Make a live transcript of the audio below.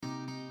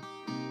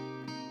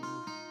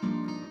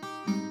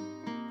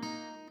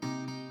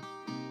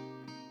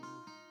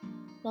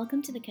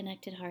Welcome to the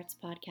Connected Hearts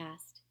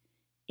podcast.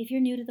 If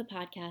you're new to the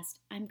podcast,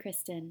 I'm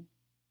Kristen.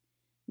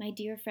 My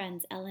dear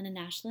friends Ellen and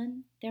Ashlyn,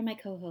 they're my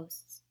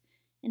co-hosts.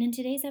 And in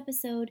today's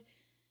episode,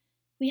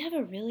 we have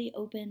a really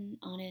open,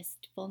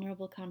 honest,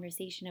 vulnerable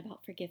conversation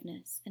about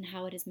forgiveness and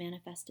how it is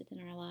manifested in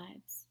our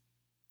lives.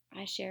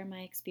 I share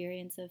my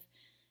experience of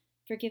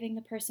forgiving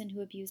the person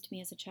who abused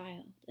me as a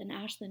child, and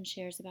Ashlyn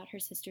shares about her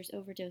sister's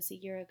overdose a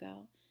year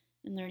ago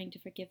and learning to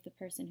forgive the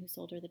person who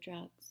sold her the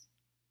drugs.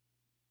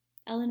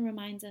 Ellen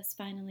reminds us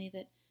finally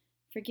that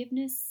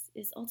forgiveness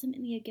is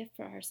ultimately a gift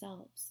for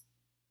ourselves,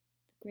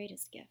 the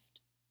greatest gift.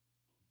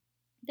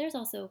 There's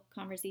also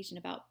conversation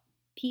about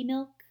pea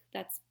milk,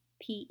 that's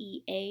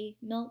PEA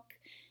milk,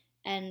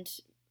 and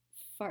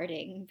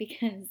farting,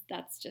 because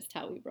that's just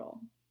how we roll.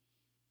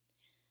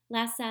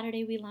 Last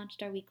Saturday, we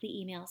launched our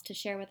weekly emails to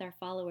share with our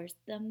followers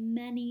the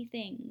many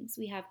things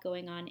we have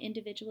going on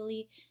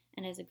individually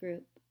and as a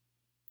group.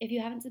 If you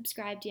haven't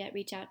subscribed yet,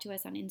 reach out to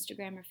us on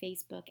Instagram or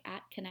Facebook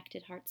at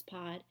Connected Hearts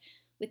Pod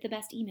with the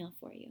best email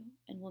for you,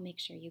 and we'll make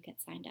sure you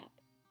get signed up.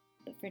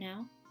 But for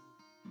now,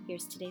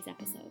 here's today's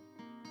episode.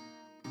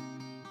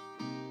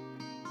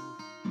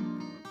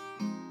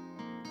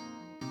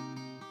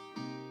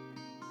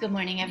 Good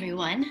morning,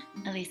 everyone.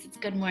 At least it's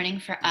good morning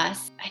for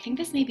us. I think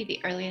this may be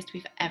the earliest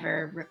we've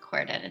ever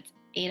recorded. It's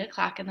 8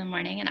 o'clock in the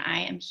morning, and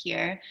I am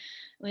here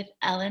with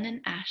Ellen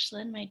and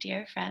Ashlyn, my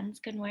dear friends.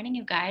 Good morning,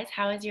 you guys.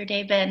 How has your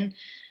day been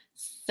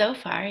so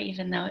far,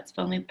 even though it's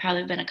only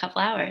probably been a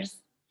couple hours?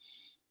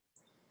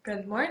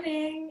 Good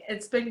morning.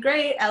 It's been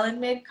great. Ellen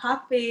made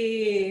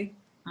coffee.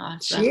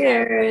 Awesome.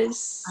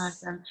 Cheers.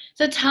 Awesome.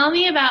 So tell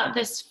me about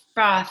this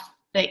froth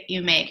that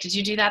you make. Did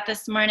you do that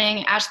this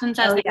morning? Ashlyn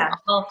says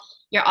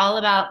you're all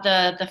about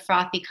the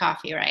frothy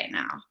coffee right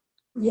now.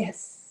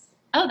 Yes.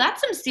 Oh, that's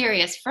some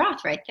serious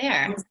froth right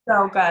there. It's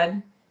so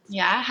good.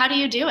 Yeah? How do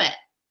you do it?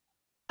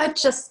 I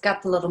just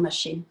got the little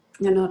machine.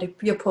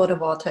 You pour the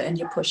water and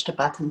you push the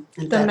button,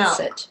 and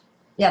that's it.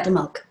 Yeah, the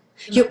milk.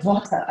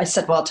 Water. I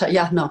said water.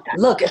 Yeah, no.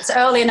 Look, it's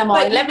early in the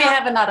morning. Let me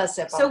have another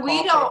sip. So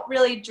we don't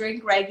really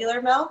drink regular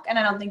milk, and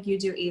I don't think you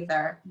do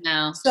either.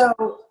 No.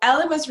 So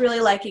Ellen was really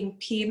liking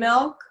pea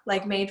milk,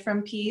 like made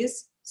from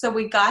peas. So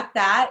we got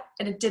that,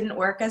 and it didn't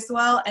work as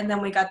well. And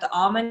then we got the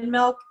almond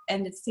milk,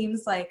 and it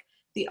seems like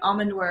the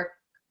almond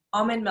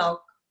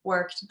milk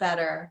worked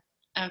better.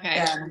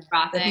 Okay, for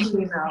frothing. The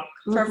pea milk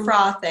for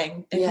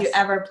frothing, if you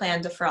ever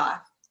plan to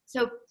froth.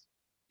 So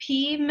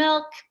pea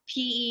milk,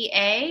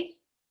 PEA,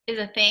 is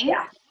a thing?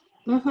 Yeah.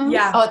 Mm-hmm.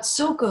 Yeah. Oh, it's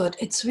so good.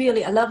 It's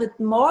really, I love it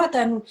more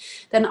than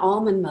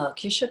almond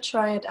milk. You should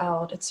try it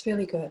out. It's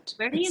really good.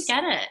 Where do you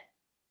get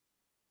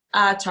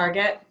it?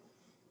 Target.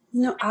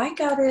 No, I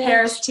got it.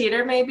 Harris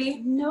Teeter,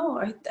 maybe?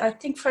 No, I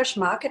think Fresh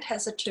Market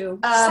has it too.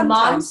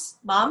 Mom's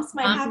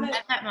might have it.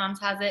 I bet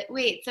Mom's has it.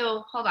 Wait,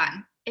 so hold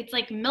on. It's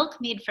like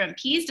milk made from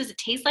peas. Does it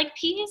taste like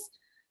peas?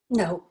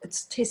 No, it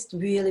tastes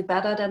really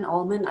better than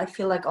almond. I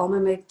feel like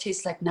almond milk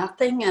tastes like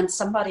nothing. And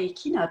somebody,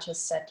 Kina,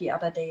 just said the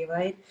other day,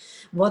 right?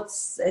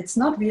 It's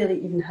not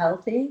really even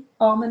healthy,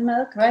 almond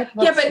milk, right?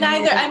 Yeah, but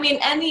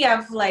any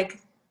of like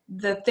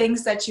the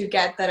things that you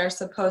get that are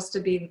supposed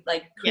to be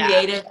like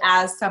created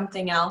as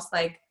something else,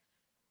 like,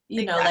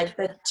 like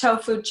the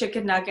tofu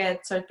chicken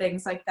nuggets or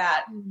things like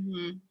that.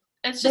 Mm-hmm.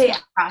 It's just they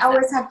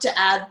always have to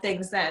add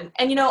things in.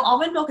 And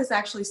almond milk is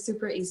actually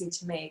super easy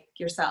to make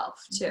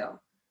yourself too.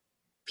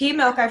 Pea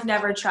milk I've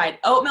never tried.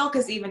 Oat milk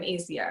is even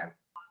easier.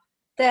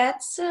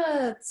 That's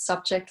a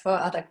subject for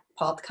other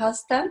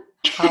podcasts then.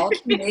 How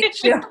to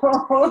make your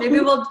own.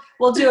 Maybe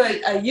we'll do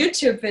a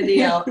YouTube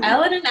video.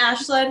 Ellen and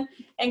Ashlyn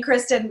and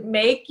Kristen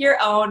make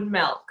your own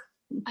milk.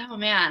 Oh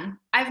man,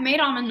 I've made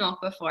almond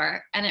milk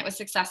before and it was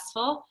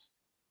successful.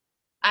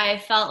 I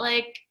felt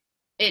like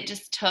it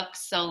just took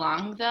so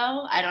long,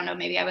 though. I don't know.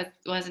 Maybe I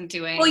wasn't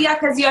doing. Well, yeah,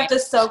 because you have to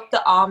soak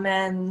the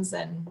almonds,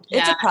 and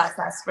it's a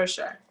process for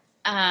sure.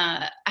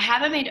 I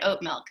haven't made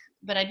oat milk,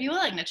 but I'd be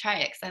willing to try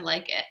it because I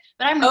like it.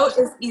 But oat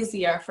is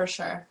easier for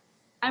sure.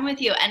 I'm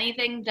with you.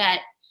 Anything that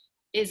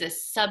is a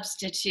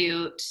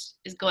substitute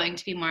is going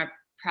to be more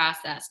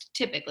processed,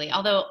 typically.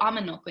 Although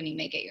almond milk, when you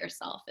make it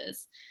yourself,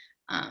 is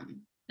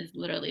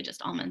literally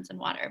just almonds and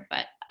water.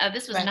 But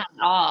this was not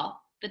at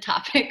all the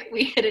topic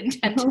we had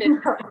intended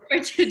for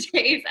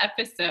today's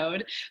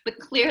episode, but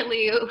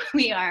clearly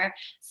we are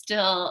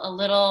still a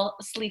little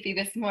sleepy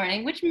this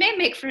morning, which may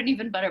make for an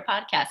even better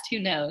podcast, who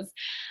knows.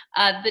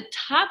 The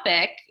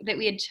topic that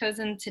we had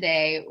chosen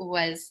today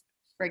was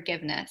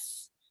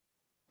forgiveness.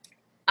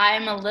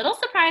 I'm a little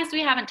surprised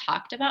we haven't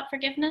talked about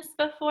forgiveness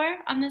before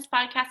on this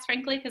podcast,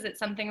 frankly, because it's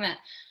something that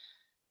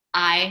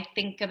I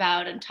think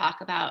about and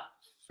talk about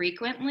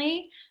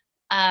frequently.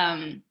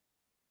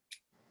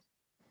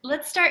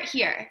 Let's start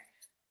here.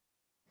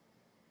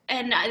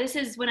 And this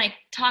is when I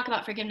talk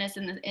about forgiveness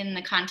in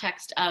the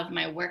context of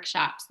my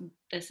workshops.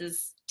 This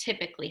is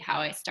typically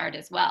how I start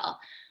as well.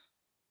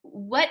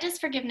 What does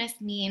forgiveness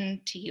mean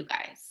to you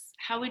guys?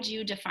 How would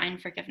you define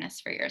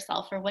forgiveness for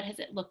yourself, or what has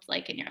it looked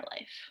like in your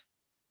life?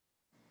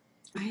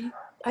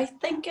 I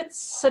think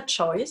it's a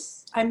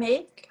choice I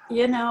make.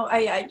 I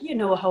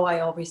how I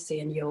always say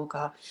in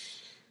yoga,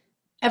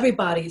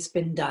 everybody's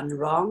been done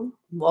wrong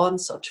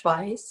once or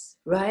twice,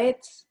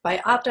 right?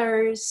 By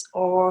others,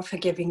 or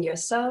forgiving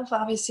yourself,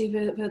 obviously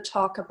we'll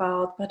talk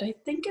about, but I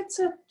think it's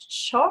a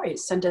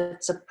choice and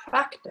it's a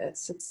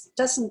practice. It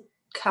doesn't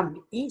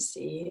come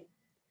easy,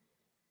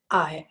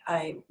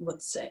 I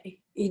would say.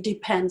 It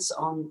depends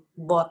on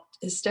what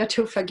is there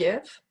to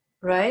forgive,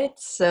 right?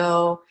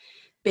 So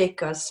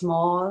big or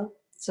small,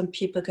 some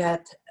people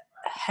get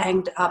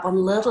hanged up on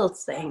little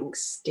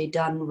things they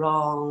done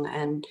wrong,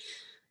 and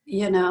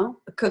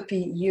it could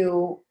be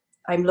you.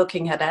 I'm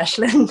looking at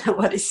Ashlyn,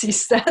 what is he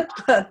said,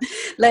 but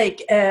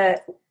like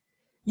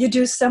you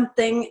do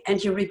something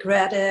and you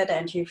regret it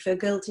and you feel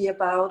guilty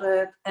about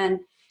it.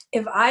 And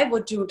if I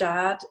would do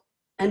that,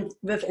 and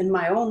within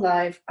my own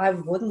life, I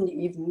wouldn't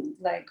even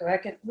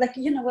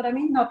you know what I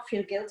mean? Not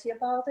feel guilty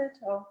about it,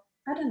 or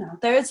I don't know.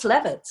 There's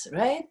levels,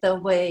 right? The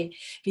way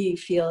we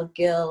feel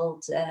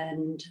guilt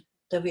and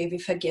the way we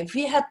forgive.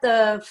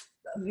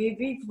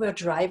 We were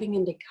driving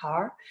in the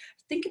car.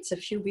 I think it's a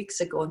few weeks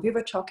ago, and we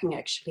were talking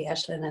actually,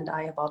 Ashlyn and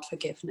I, about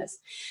forgiveness.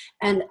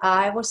 And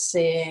I was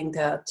saying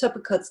the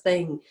typical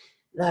thing,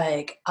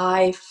 like,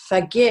 I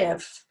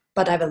forgive,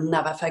 but I will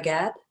never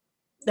forget.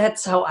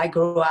 That's how I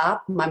grew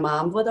up. My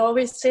mom would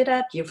always say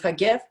that, you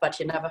forgive, but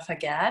you never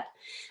forget.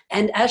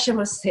 And Ashlyn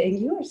was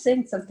saying, you were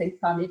saying something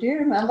funny. Do you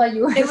remember?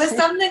 It was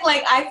something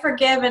like, I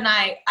forgive and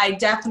I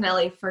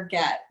definitely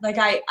forget. Like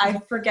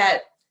I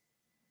forget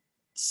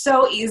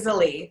so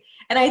easily.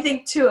 And I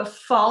think to a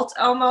fault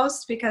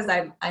almost, because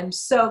I'm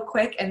so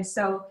quick and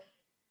so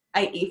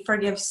I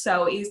forgive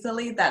so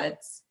easily that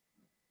it's,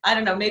 I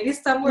don't know, maybe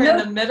somewhere in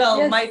the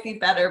middle might be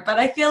better. But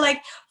I feel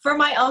like for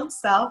my own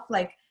self,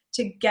 like,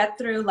 to get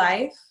through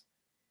life,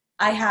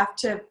 I have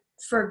to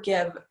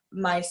forgive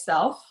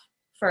myself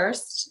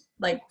first,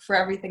 like for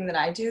everything that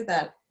I do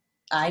that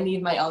I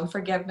need my own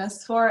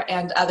forgiveness for,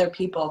 and other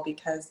people,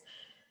 because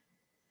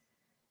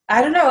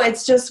I don't know,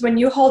 it's just when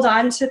you hold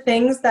on to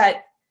things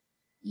that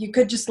you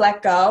could just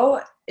let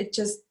go, it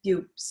just,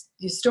 you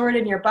store it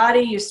in your body,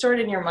 you store it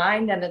in your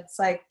mind, and it's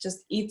like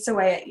just eats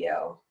away at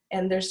you.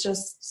 And there's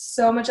just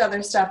so much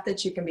other stuff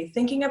that you can be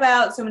thinking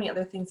about, so many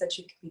other things that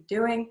you could be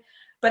doing.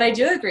 But I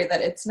do agree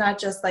that it's not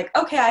just like,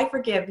 okay, I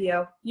forgive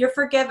you, you're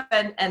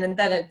forgiven, and then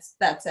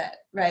that's it,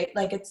 right?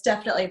 Like, it's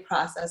definitely a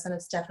process, and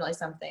it's definitely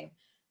something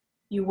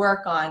you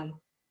work on,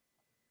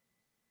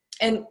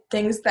 and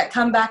things that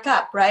come back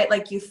up, right?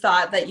 Like, you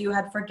thought that you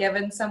had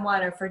forgiven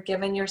someone or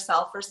forgiven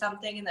yourself or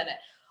something, and then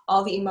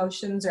all the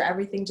emotions or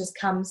everything just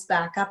comes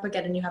back up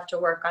again, and you have to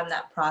work on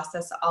that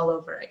process all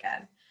over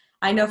again.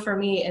 I know for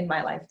me in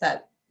my life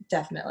that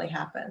definitely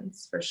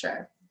happens, for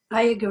sure.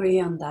 I agree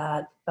on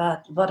that,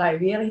 but what I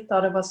really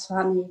thought it was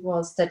funny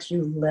was that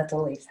you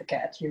literally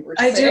forget.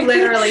 I do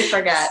literally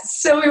forget.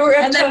 So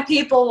then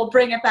people will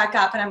bring it back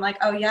up, and I'm like,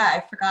 oh yeah,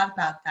 I forgot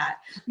about that.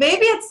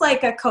 Maybe it's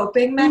like a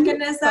coping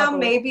mechanism.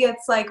 Maybe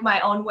it's like my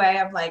own way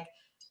of like,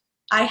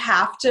 I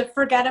have to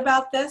forget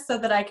about this so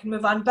that I can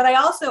move on. But I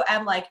also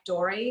am like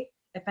Dory,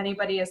 if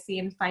anybody has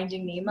seen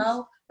Finding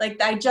Nemo.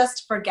 Like, I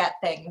just forget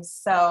things.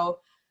 So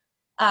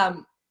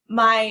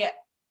my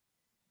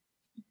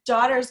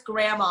daughter's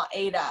grandma,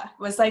 Ada,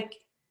 was like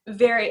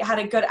had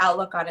a good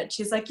outlook on it.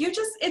 She's like,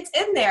 it's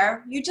in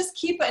there. You just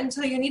keep it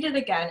until you need it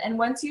again. And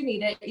once you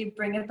need it, you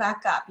bring it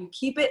back up. You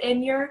keep it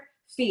in your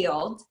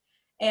field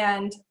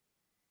and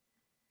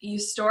you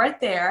store it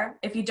there.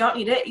 If you don't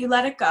need it, you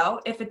let it go.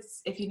 If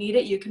you need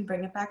it, you can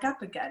bring it back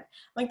up again.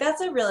 Like,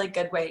 that's a really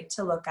good way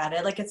to look at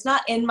it. Like, it's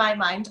not in my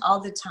mind all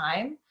the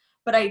time,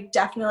 but I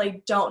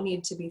definitely don't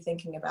need to be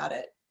thinking about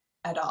it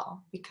at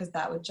all, because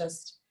that would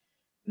just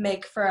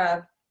make for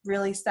a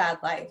really sad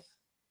life.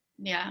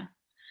 Yeah.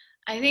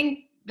 I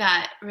think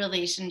that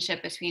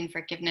relationship between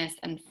forgiveness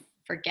and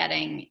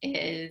forgetting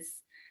is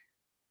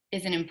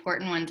an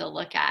important one to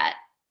look at.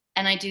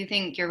 And I do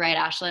think you're right,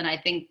 Ashlyn. I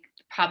think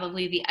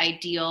probably the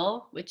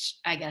ideal, which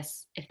I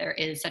guess if there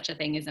is such a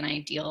thing as an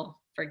ideal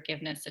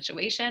forgiveness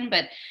situation,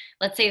 but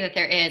let's say that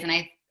there is, and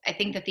I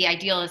think that the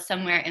ideal is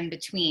somewhere in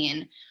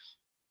between.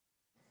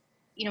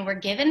 You know, we're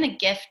given the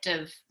gift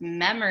of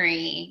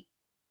memory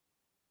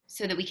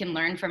so that we can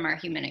learn from our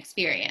human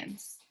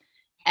experience.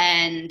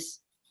 And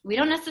we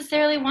don't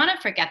necessarily want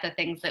to forget the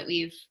things that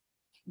we've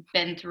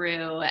been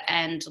through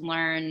and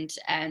learned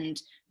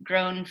and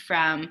grown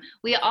from.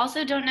 We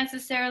also don't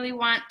necessarily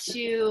want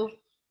to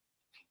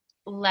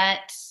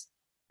let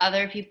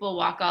other people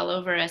walk all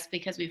over us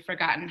because we've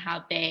forgotten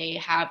how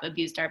they have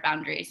abused our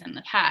boundaries in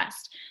the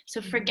past.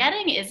 So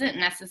forgetting isn't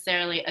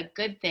necessarily a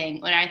good thing.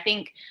 What I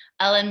think,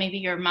 Ellen, maybe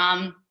your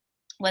mom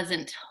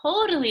wasn't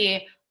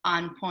totally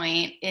on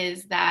point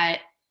is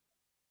that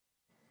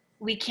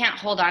we can't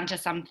hold on to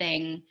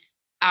something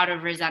out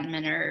of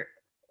resentment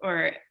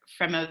or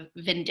from a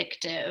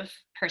vindictive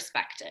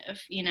perspective.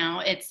 You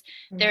know, it's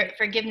there.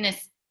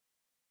 Forgiveness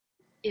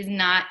is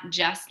not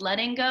just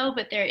letting go,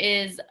 but there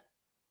is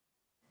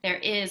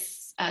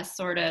a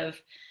sort of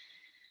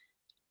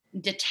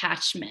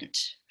detachment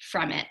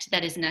from it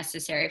that is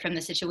necessary, from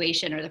the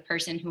situation or the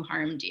person who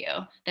harmed you,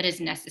 that is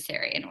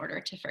necessary in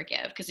order to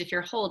forgive. Because if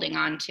you're holding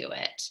on to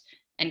it,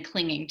 and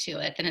clinging to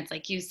it, then it's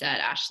like you said,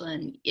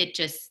 Ashlyn,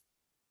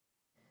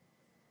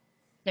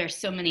 there's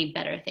so many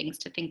better things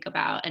to think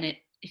about. And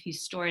if you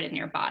store it in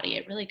your body,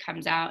 it really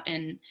comes out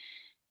in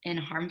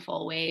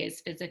harmful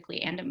ways,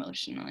 physically and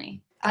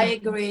emotionally. I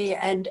agree,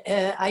 and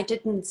I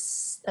didn't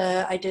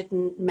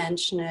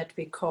mention it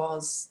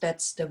because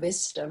that's the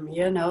wisdom,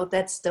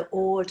 that's the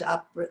old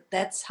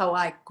that's how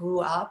I grew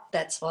up.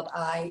 That's what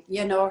I,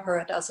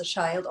 heard as a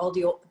child, all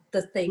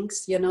the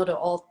things,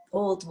 the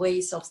old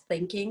ways of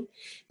thinking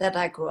that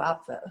I grew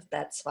up with.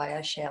 That's why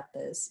I shared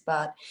this.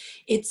 But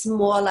it's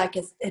more like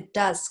it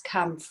does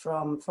come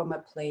from a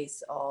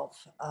place of,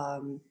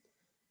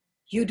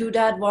 you do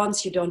that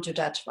once, you don't do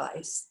that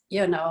twice.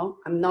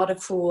 I'm not a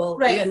fool.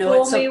 Right.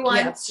 Fool me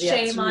once,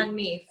 shame on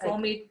me. Fool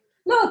me.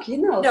 Look,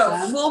 No,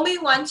 fool me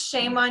once,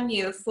 shame on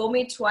you. Fool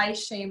me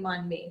twice, shame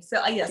on me.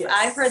 So yes,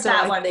 I've heard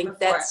that one before.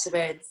 That's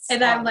where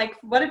and I'm like,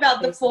 what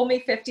about the fool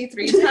me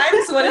 53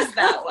 times? What is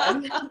that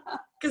one?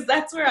 Because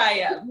that's where I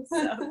am.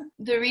 So.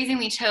 The reason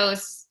we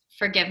chose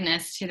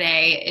forgiveness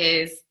today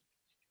is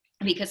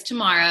because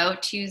tomorrow,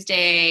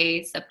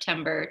 Tuesday,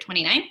 September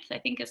 29th, I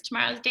think is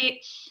tomorrow's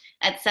date,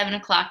 at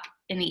 7:00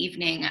 in the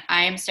evening,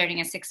 I am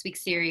starting a 6-week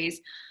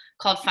series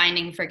called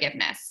Finding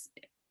Forgiveness.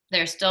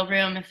 There's still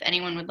room if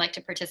anyone would like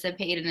to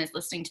participate and is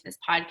listening to this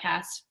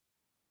podcast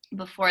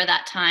before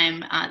that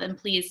time, then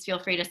please feel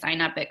free to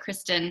sign up at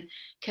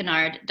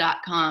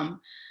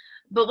kristenkennard.com.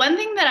 But one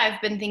thing that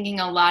I've been thinking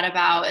a lot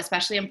about,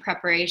 especially in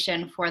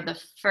preparation for the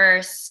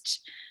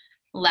first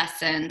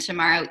lesson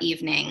tomorrow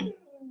evening.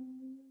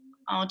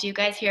 Oh, do you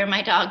guys hear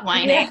my dog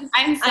whining? Yes.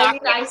 I'm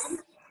sorry.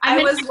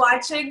 I was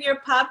watching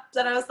your pup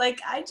and I was like,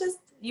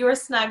 you were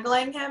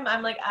snuggling him.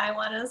 I'm like, I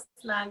want to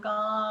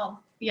snuggle.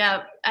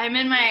 Yeah, I'm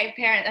at my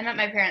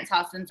parents'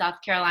 house in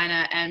South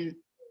Carolina, and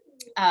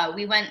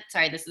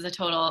this is a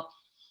total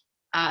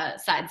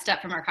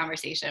sidestep from our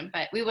conversation,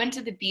 but we went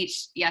to the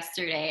beach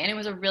yesterday, and it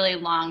was a really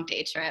long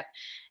day trip.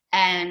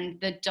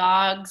 And the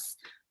dogs,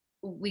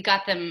 we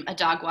got them a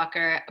dog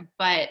walker,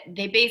 but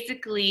they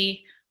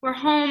basically were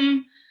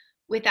home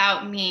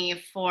without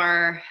me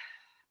for,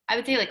 I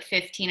would say, like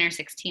 15 or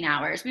 16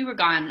 hours. We were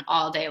gone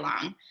all day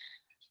long.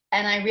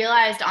 And I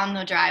realized on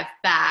the drive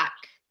back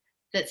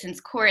that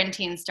since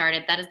quarantine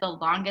started, that is the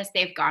longest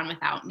they've gone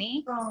without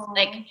me,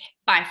 like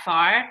by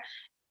far.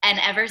 And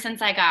ever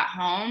since I got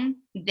home,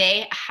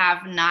 they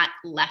have not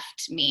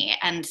left me.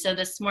 And so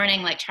this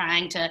morning, like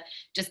trying to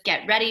just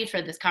get ready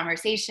for this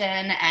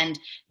conversation, and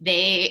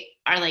they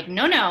are like,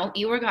 no,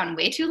 you were gone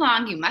way too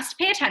long. You must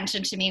pay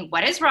attention to me.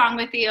 What is wrong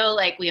with you?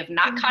 Like, we have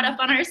not caught up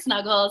on our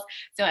snuggles.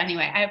 So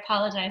anyway, I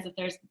apologize if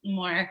there's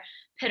more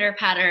pitter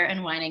patter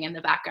and whining in the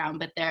background,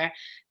 but they're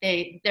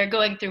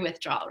going through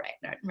withdrawal right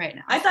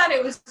now. I thought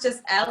it was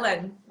just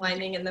Ellen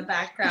whining in the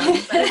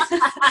background. But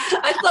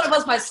I thought it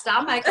was my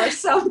stomach or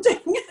something.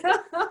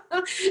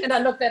 And I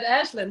looked at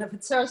Ashlyn if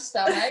it's her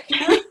stomach.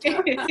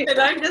 And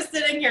I'm just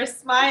sitting here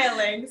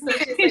smiling. So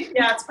she's like,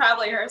 yeah, it's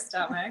probably her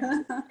stomach.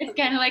 It's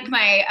kind of like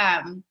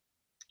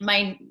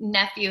my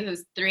nephew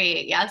who's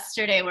 3.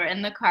 Yesterday we're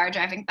in the car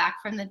driving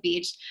back from the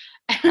beach,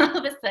 and all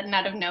of a sudden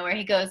out of nowhere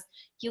he goes,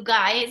 "You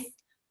guys,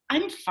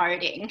 I'm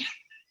farting."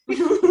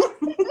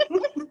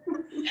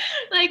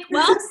 Like,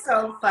 well,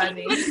 so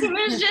funny. He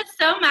was just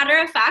so matter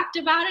of fact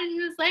about it. He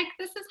was like,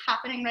 "This is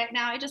happening right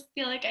now. I just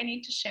feel like I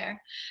need to share."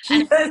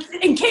 And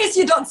in case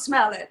you don't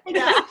smell it.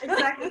 Yeah,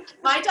 exactly.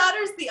 My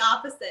daughter's the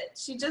opposite.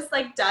 She just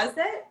like does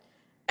it,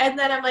 and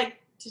then I'm like,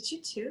 "Did you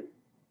toot?"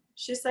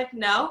 She's like,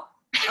 "No."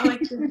 I'm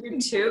like, "Did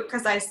you toot?"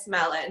 Because I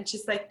smell it, and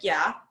she's like,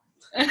 "Yeah."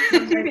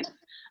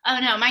 Oh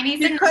no, my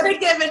niece. You could have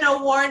given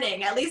a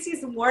warning. At least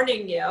he's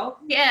warning you.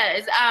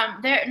 Yes,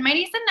 my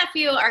niece and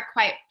nephew are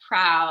quite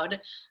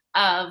proud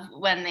of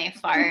when they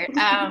fart.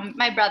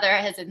 My brother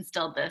has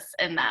instilled this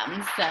in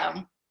them.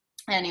 So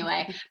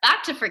anyway,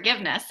 back to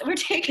forgiveness. We're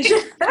taking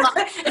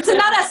it's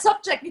another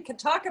subject we can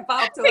talk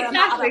about.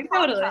 Exactly,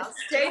 totally.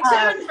 Stay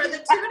tuned for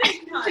the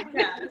tuning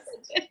podcast.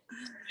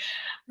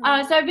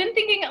 So I've been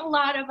thinking a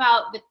lot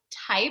about the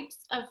types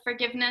of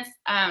forgiveness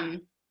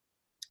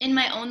in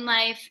my own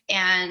life,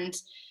 and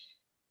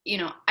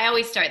I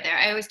always start there.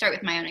 I always start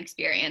with my own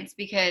experience,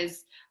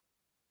 because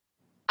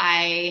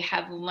I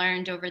have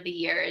learned over the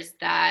years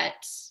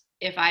that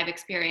if I've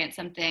experienced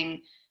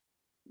something,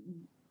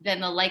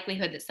 then the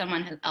likelihood that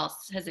someone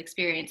else has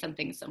experienced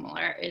something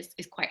similar is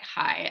quite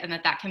high, and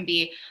that can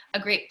be a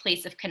great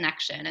place of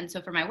connection. And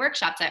so for my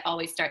workshops, I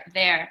always start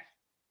there,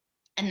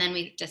 and then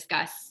we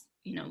discuss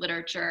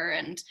literature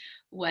and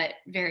what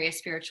various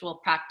spiritual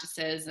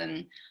practices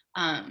and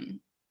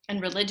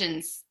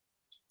religions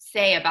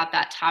say about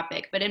that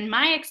topic. But in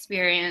my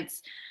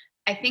experience,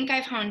 I think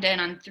I've honed in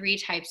on 3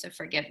 types of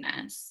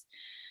forgiveness.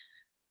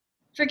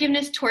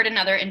 Forgiveness toward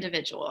another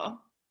individual.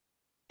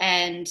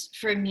 And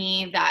for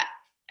me, that,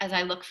 as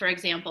I look for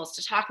examples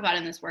to talk about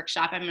in this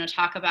workshop, I'm going to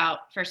talk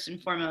about, first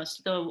and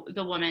foremost, the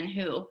woman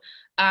who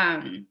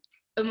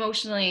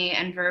emotionally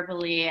and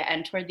verbally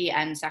and toward the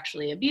end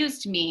sexually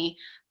abused me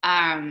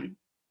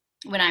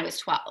when I was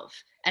 12,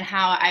 and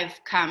how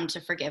I've come to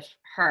forgive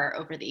her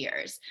over the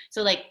years.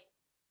 So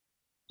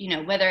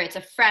whether it's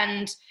a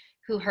friend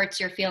who hurts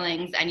your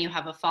feelings and you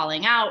have a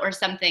falling out or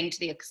something to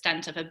the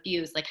extent of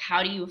abuse, like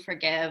how do you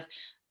forgive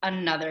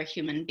another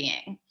human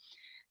being?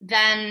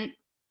 Then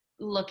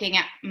looking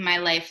at my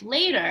life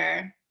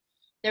later,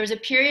 there was a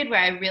period where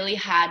I really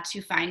had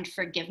to find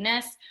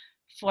forgiveness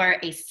for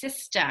a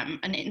system,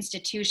 an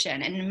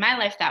institution. And in my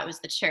life, that was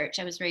the church.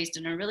 I was raised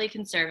in a really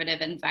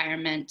conservative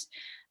environment,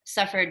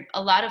 suffered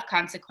a lot of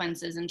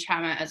consequences and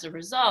trauma as a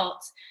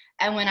result.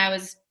 And when I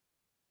was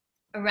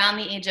around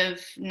the age of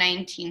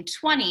 19,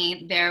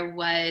 20, there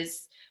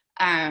was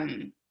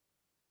a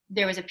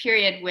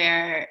period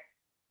where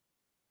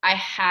I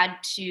had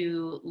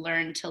to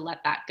learn to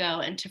let that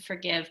go and to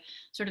forgive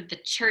sort of the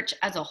church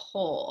as a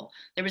whole.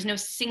 There was no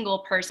single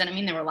person. I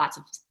mean, there were lots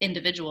of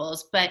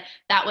individuals, but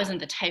that wasn't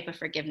the type of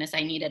forgiveness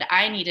I needed.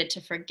 I needed to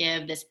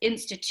forgive this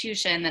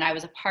institution that I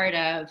was a part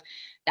of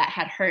that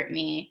had hurt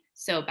me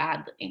so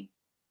badly.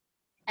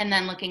 And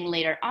then looking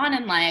later on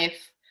in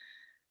life,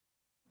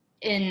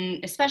 in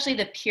especially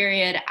the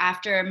period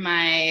after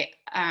my,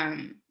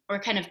 or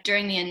kind of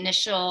during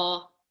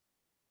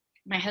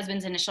my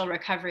husband's initial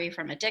recovery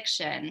from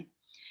addiction,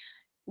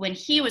 when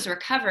he was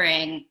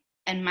recovering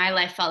and my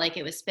life felt like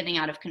it was spinning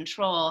out of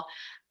control,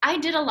 I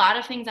did a lot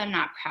of things I'm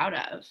not proud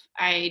of.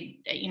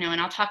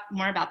 And I'll talk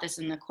more about this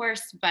in the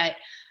course, but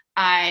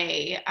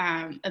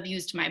I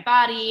abused my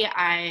body.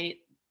 I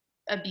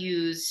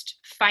abused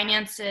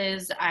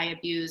finances. I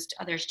abused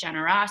others'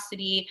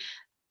 generosity.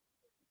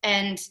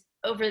 And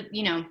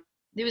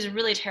it was a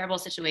really terrible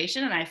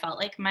situation. And I felt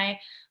like my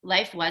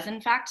life was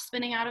in fact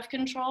spinning out of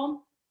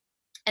control.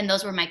 And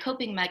those were my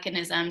coping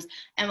mechanisms.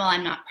 And while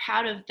I'm not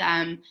proud of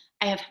them,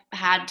 I have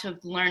had to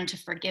learn to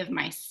forgive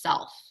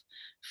myself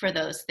for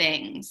those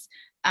things,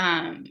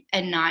 and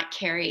not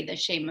carry the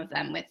shame of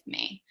them with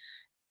me.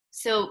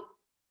 So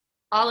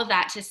all of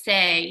that to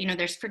say,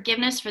 there's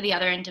forgiveness for the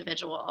other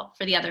individual,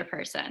 for the other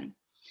person.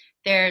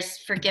 There's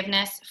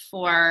forgiveness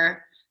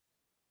for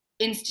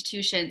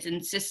institutions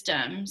and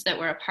systems that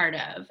we're a part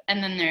of.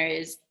 And then there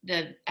is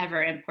the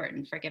ever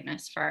important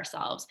forgiveness for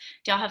ourselves.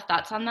 Do y'all have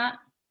thoughts on that?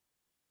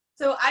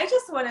 So I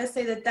just want to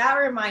say that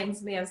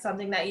reminds me of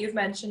something that you've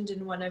mentioned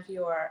in one of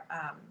your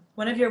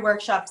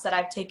workshops that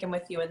I've taken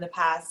with you in the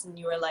past. And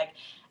you were like,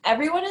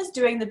 everyone is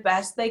doing the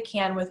best they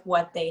can with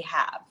what they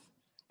have.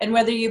 And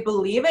whether you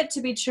believe it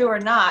to be true or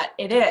not,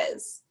 it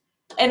is.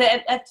 And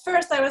at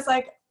first I was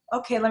like,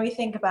 okay, let me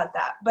think about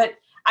that. But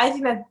I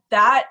think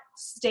that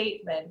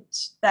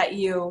statement that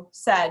you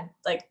said,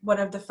 like one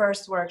of the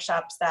first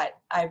workshops that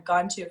I've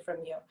gone to from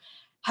you,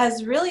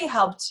 has really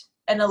helped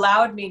and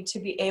allowed me to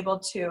be able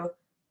to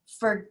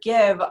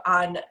forgive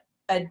on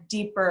a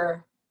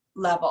deeper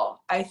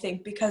level, I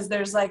think, because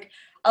there's like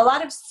a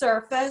lot of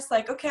surface,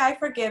 like, okay, I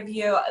forgive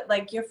you,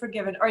 like you're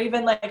forgiven, or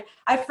even like,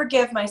 I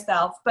forgive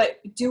myself,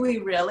 but do we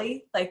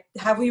really? Like,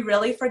 have we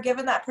really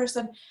forgiven that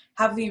person?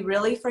 Have we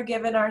really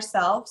forgiven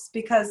ourselves?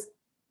 Because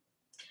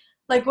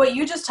like what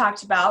you just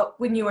talked about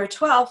when you were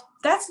 12,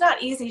 that's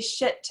not easy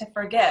shit to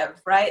forgive,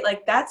 right?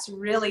 Like that's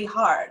really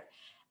hard.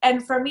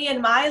 And for me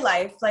in my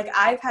life, like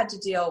I've had to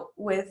deal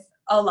with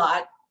a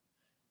lot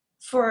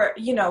for,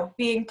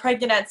 being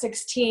pregnant at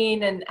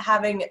 16 and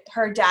having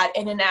her dad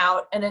in and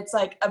out. And it's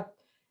like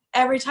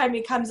every time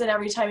he comes in,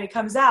 every time he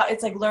comes out,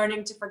 it's like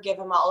learning to forgive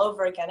him all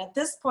over again. At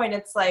this point,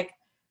 it's like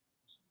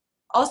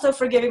also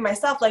forgiving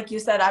myself. Like you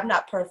said, I'm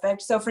not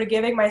perfect. So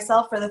forgiving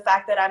myself for the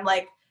fact that I'm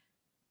like,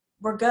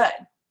 we're good.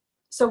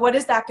 So what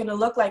is that going to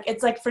look like?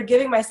 It's like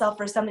forgiving myself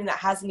for something that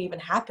hasn't even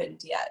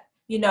happened yet.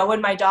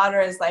 When my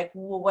daughter is like,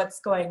 well, what's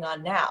going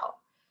on now?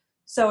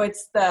 So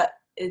it's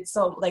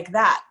so like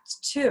that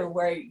too,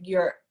 where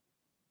you're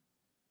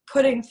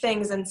putting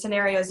things and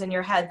scenarios in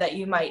your head that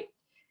you might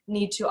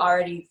need to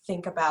already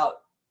think about,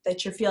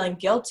 that you're feeling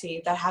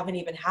guilty, that haven't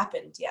even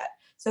happened yet.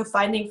 So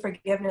finding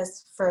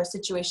forgiveness for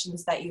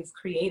situations that you've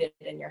created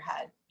in your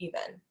head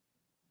even.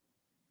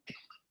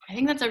 I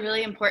think that's a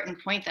really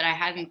important point that I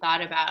hadn't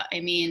thought about. I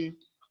mean,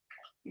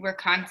 we're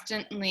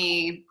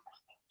constantly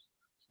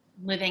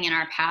living in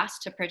our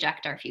past to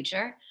project our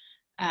future.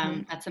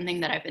 That's something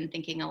that I've been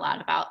thinking a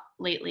lot about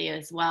lately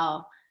as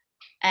well.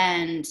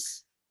 And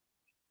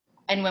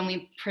when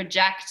we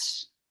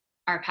project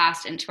our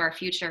past into our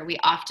future, we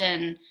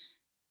often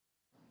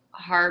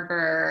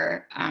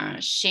harbor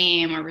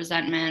shame or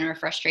resentment or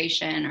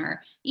frustration,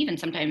 or even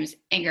sometimes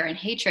anger and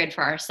hatred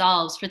for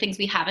ourselves for things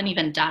we haven't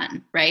even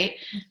done, right?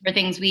 For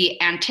things we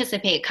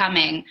anticipate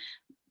coming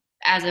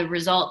as a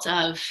result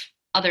of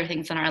other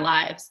things in our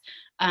lives.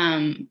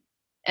 And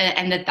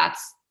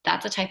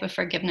that's a type of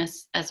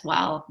forgiveness as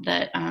well,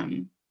 that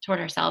toward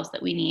ourselves,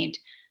 that we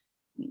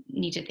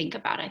need to think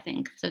about, I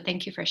think. So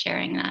thank you for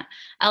sharing that.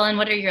 Ellen,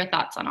 what are your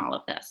thoughts on all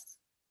of this?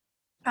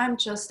 I'm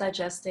just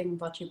digesting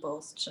what you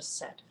both just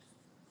said.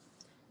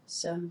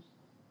 So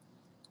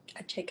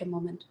I take a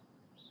moment,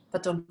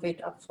 but don't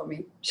wait up for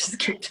me. Just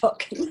keep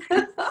talking.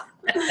 It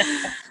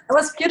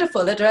was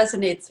beautiful. It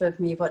resonates with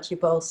me, what you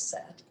both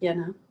said,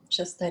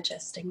 just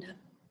digesting that.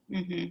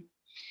 Mm-hmm.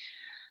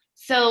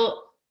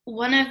 So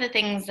one of the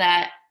things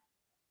that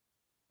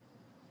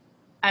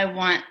I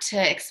want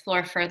to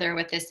explore further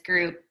with this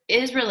group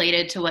is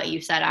related to what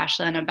you said,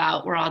 Ashlyn,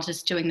 about we're all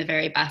just doing the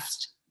very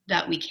best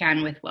that we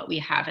can with what we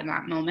have in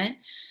that moment.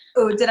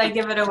 Oh, did I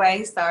give it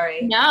away?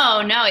 Sorry.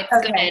 No, it's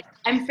Okay. good.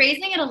 I'm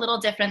phrasing it a little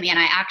differently, and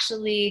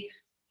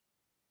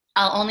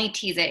I'll only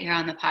tease it here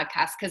on the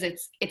podcast because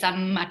it's a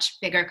much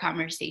bigger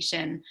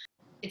conversation.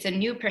 It's a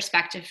new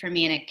perspective for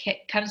me, and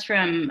it comes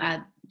from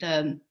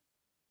the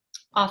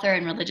author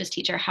and religious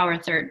teacher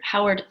Howard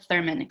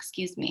Thurman.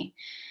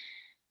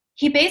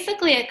 He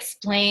basically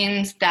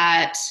explains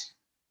that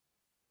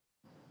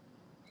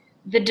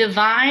the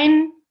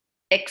divine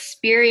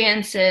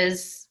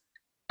experiences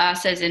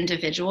us as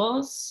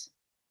individuals,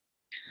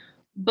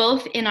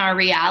 both in our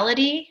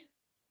reality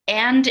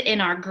and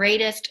in our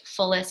greatest,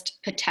 fullest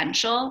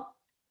potential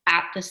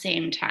at the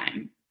same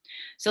time.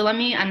 So let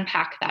me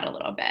unpack that a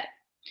little bit.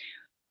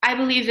 I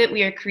believe that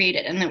we are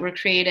created, and that we're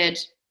created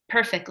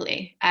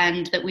perfectly,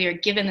 and that we are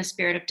given the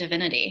spirit of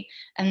divinity,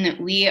 and that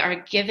we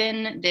are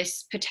given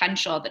this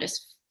potential that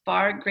is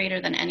far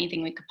greater than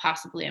anything we could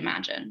possibly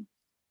imagine.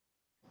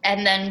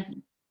 And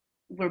then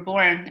we're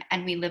born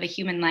and we live a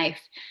human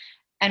life,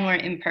 and we're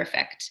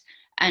imperfect,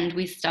 and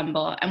we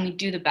stumble, and we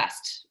do the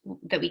best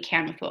that we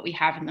can with what we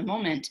have in the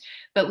moment,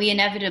 but we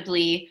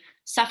inevitably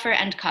suffer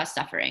and cause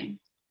suffering.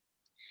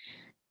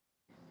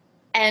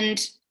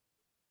 And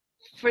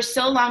for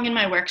so long in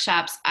my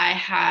workshops, I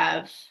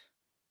have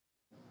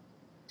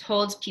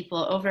told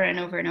people over and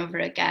over and over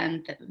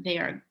again that they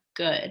are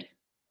good,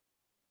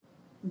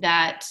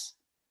 that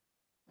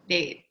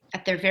they,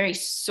 at their very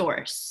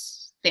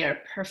source, they are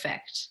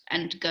perfect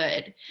and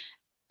good.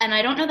 And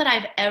I don't know that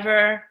I've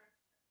ever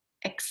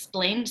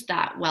explained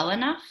that well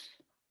enough.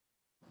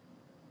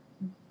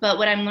 But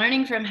what I'm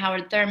learning from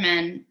Howard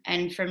Thurman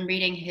and from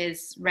reading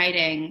his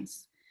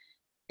writings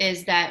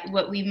is that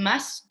what we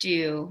must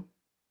do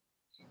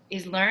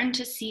is learn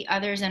to see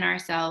others and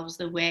ourselves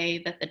the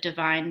way that the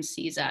divine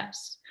sees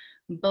us,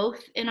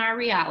 both in our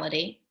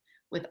reality,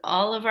 with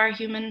all of our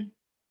human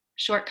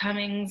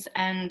shortcomings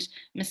and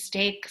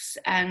mistakes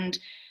and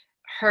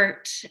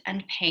hurt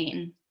and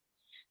pain,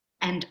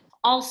 and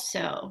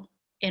also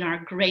in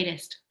our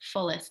greatest,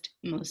 fullest,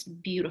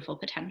 most beautiful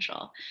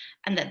potential.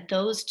 And that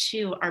those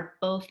two are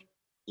both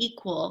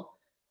equal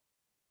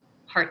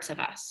parts of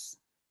us.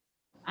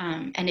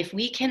 And if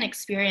we can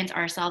experience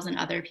ourselves and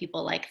other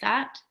people like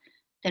that,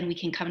 then we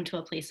can come to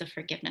a place of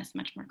forgiveness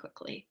much more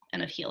quickly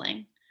and of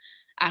healing.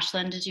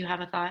 Ashlyn, did you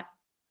have a thought?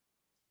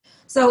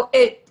 So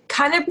it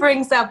kind of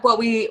brings up what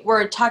we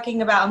were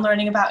talking about and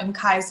learning about in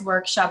Kai's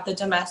workshop, The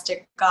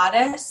Domestic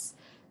Goddess.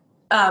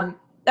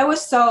 That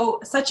was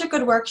such a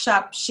good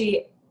workshop.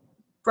 She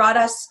brought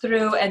us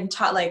through and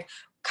taught, like,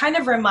 kind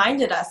of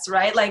reminded us,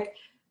 right? Like,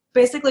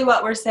 basically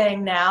what we're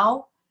saying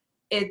now,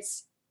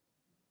 it's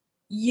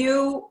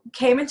you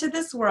came into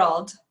this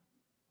world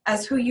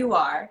as who you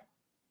are.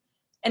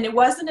 And it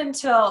wasn't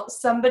until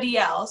somebody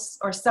else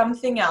or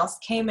something else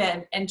came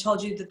in and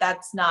told you that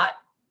that's not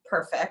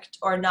perfect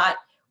or not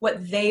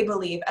what they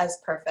believe as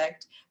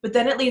perfect. But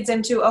then it leads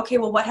into, okay,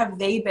 well, what have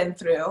they been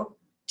through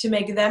to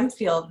make them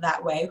feel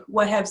that way?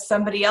 What have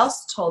somebody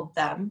else told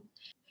them?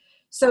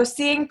 So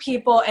seeing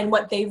people and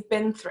what they've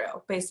been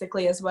through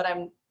basically is what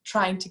I'm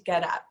trying to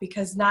get at,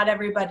 because not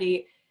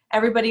everybody,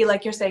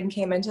 like you're saying,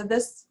 came into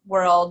this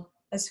world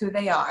as who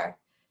they are,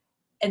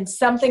 and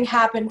something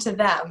happened to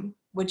them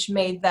which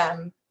made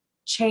them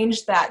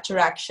change that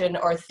direction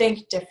or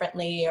think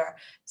differently, or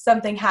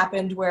something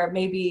happened where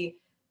maybe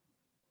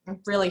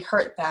really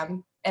hurt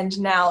them, and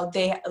now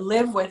they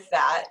live with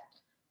that.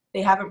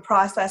 They haven't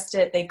processed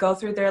it. They go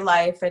through their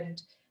life and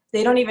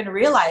they don't even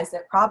realize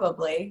it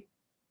probably,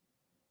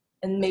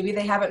 and maybe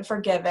they haven't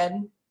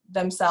forgiven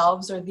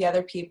themselves or the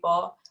other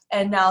people,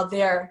 and now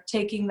they're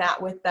taking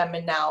that with them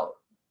and now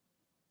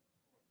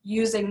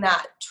using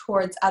that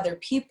towards other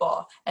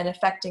people and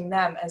affecting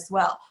them as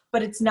well.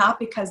 But it's not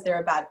because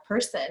they're a bad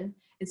person.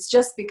 It's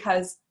just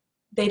because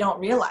they don't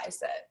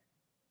realize it.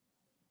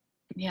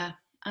 Yeah,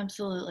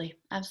 absolutely.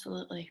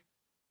 Absolutely.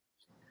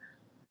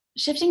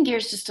 Shifting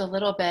gears just a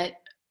little bit,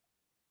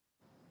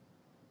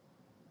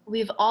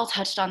 we've all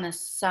touched on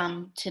this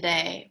some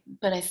today,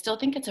 but I still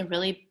think it's a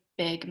really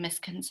big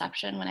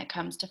misconception when it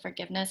comes to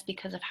forgiveness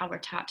because of how we're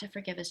taught to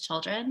forgive as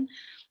children.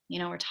 You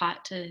know, we're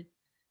taught to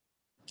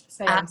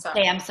say I'm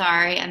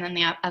sorry, and then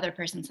the other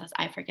person says,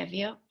 I forgive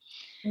you.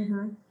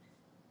 Mm-hmm.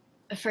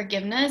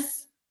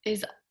 Forgiveness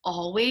is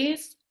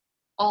always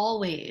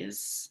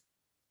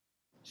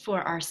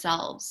for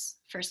ourselves,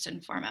 first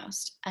and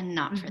foremost, and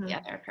not for the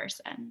other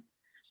person.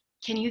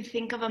 Can you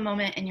think of a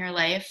moment in your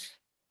life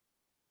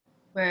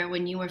where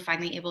when you were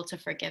finally able to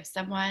forgive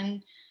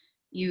someone,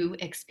 you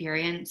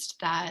experienced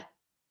that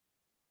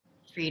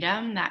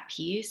freedom, that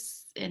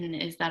peace? And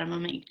is that a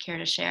moment you'd care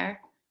to share?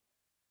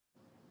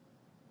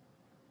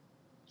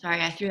 Sorry,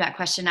 I threw that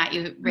question at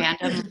you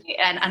randomly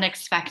and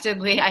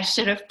unexpectedly. I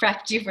should have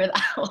prepped you for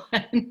that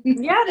one.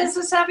 Yeah, this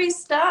is heavy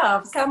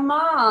stuff. Come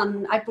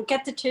on. I will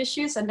get the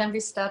tissues and then we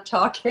start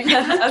talking.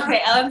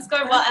 Okay, Ellen's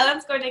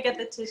going to get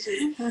the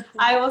tissues.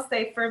 I will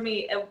say for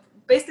me,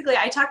 basically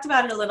I talked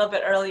about it a little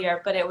bit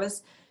earlier, but it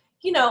was,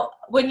 you know,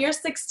 when you're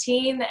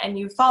 16 and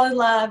you fall in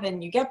love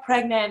and you get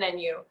pregnant and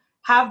you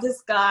have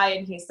this guy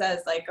and he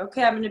says like,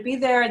 okay, I'm going to be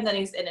there. And then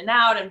he's in and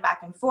out and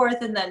back and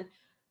forth. And then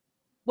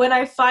when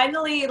I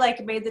finally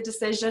like made the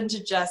decision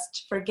to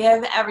just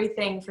forgive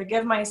everything,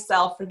 forgive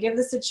myself, forgive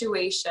the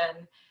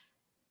situation.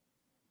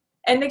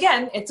 And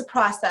again, it's a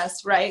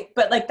process, right?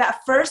 But like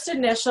that first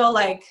initial,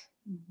 like,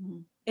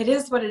 it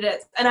is what it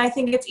is. And I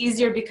think it's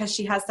easier because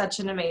she has such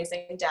an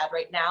amazing dad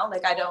right now.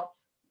 Like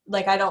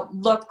I don't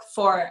look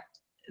for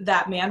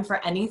that man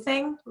for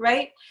anything,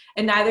 right?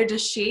 And neither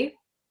does she,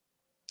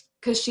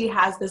 because she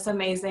has this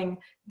amazing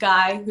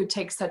guy who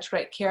takes such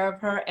great care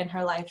of her in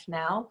her life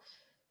now.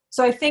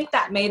 So I think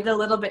that made it a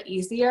little bit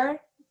easier.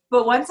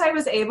 But once I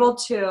was able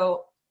to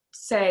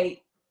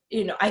say,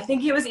 you know, I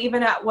think he was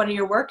even at one of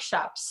your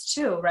workshops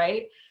too,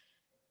 right?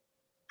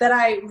 That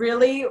I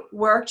really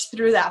worked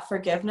through that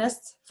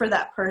forgiveness for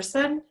that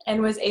person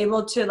and was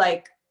able to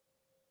like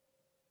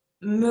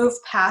move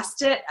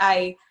past it.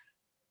 I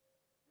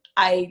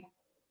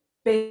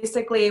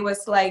basically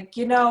was like,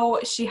 you know,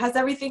 she has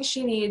everything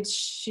she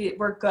needs.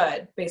 We're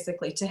good,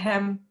 basically, to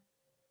him.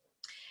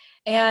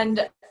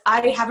 And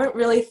I haven't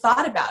really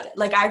thought about it.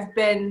 Like I've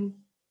been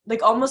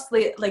like almost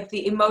like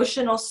the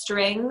emotional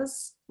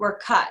strings were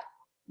cut,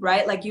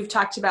 right? Like you've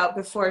talked about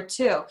before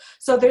too.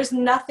 So there's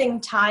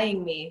nothing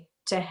tying me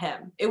to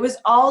him. It was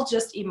all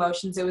just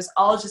emotions. It was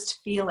all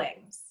just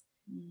feelings.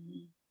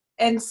 Mm-hmm.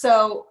 And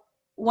so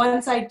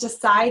once I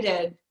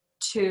decided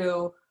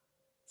to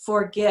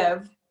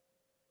forgive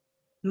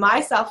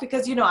myself,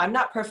 because, you know, I'm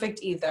not perfect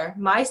either,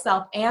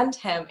 myself and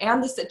him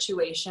and the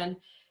situation.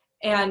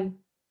 And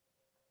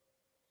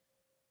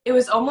it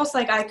was almost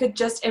like I could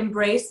just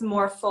embrace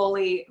more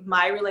fully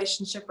my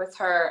relationship with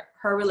her,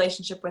 her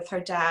relationship with her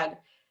dad,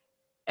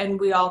 and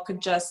we all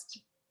could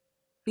just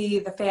be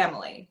the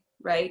family,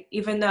 right?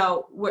 Even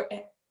though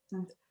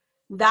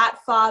that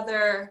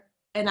father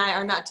and I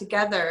are not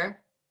together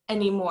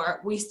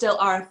anymore, we still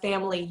are a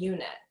family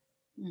unit.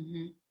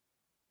 Mm-hmm.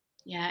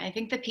 Yeah, I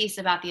think the piece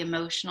about the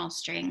emotional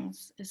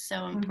strings is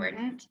so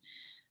important.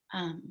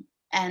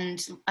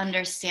 And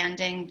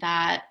understanding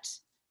that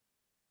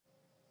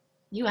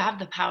you have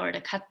the power to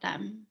cut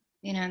them.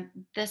 You know,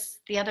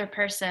 the other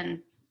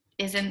person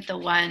isn't the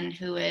one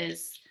who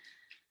has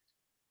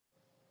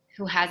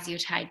you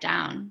tied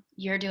down.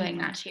 You're doing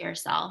that to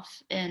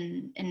yourself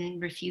in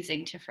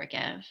refusing to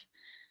forgive.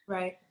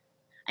 Right.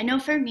 I know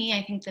for me,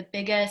 I think the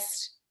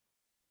biggest,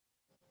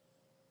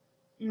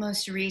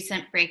 most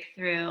recent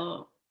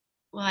breakthrough,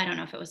 well, I don't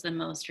know if it was the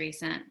most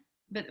recent,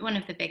 but one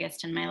of the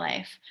biggest in my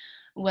life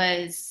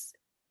was,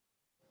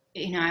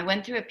 you know, I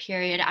went through a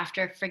period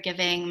after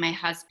forgiving my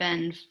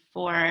husband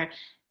for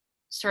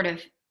sort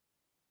of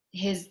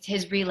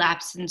his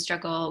relapse and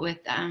struggle with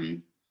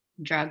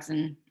drugs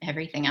and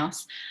everything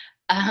else.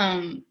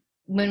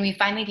 When we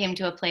finally came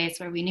to a place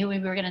where we knew we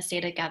were going to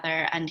stay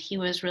together, and he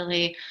was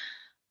really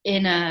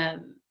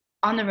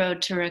on the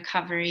road to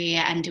recovery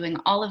and doing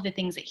all of the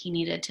things that he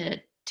needed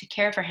to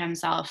care for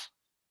himself,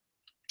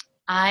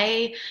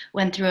 I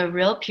went through a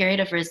real period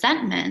of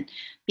resentment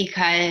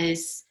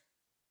because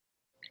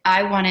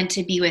I wanted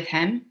to be with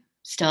him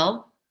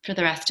still for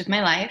the rest of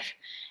my life.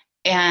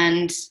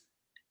 And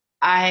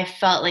I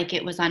felt like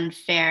it was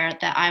unfair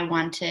that I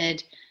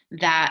wanted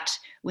that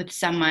with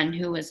someone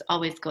who was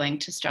always going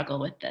to struggle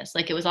with this.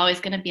 Like it was always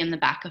going to be in the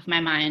back of my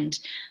mind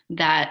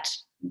that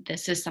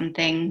this is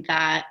something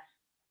that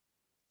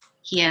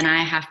he and I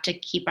have to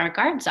keep our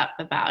guards up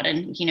about.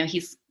 And, you know,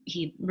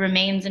 he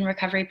remains in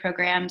recovery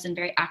programs and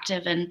very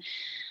active and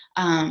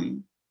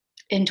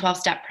in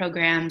 12-step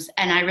programs.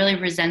 And I really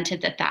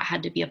resented that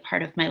had to be a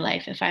part of my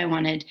life if I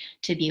wanted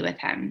to be with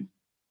him.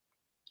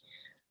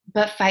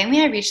 But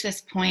finally I reached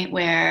this point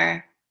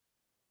where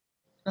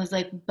I was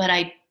like, but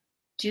I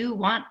do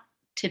want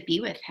to be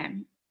with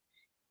him.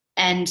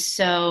 And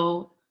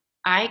so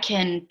I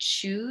can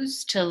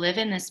choose to live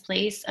in this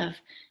place of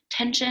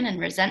tension and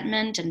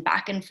resentment and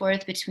back and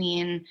forth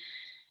between,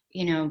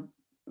 you know,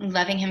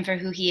 loving him for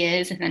who he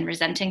is and then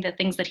resenting the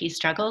things that he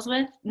struggles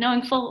with,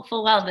 knowing full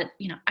well that,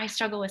 you know, I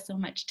struggle with so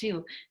much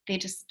too. They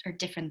just are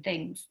different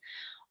things.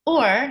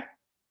 Or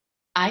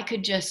I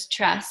could just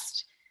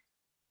trust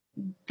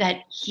that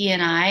he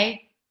and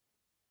I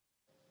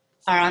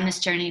are on this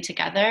journey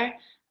together,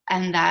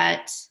 and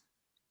that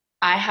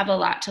I have a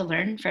lot to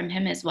learn from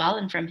him as well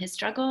and from his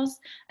struggles.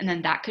 And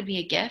then that could be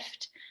a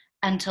gift,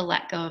 and to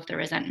let go of the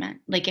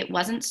resentment. Like it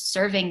wasn't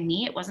serving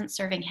me, it wasn't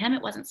serving him,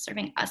 it wasn't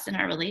serving us in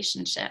our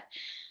relationship.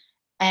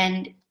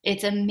 And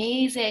it's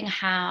amazing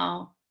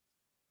how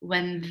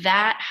when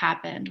that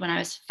happened, when I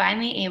was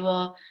finally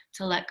able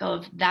to let go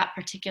of that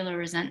particular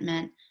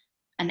resentment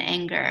and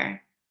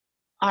anger,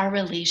 our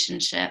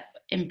relationship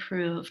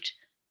improved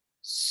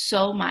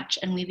so much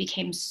and we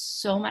became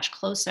so much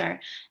closer.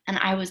 And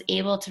I was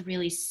able to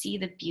really see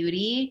the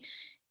beauty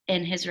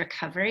in his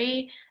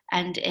recovery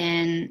and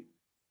in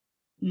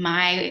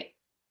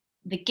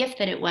the gift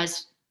that it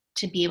was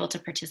to be able to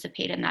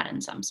participate in that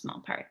in some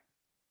small part.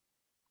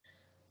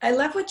 I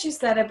love what you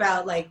said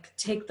about like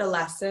take the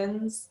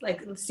lessons,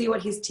 like see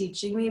what he's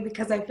teaching me,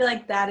 because I feel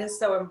like that is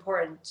so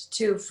important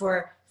too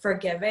for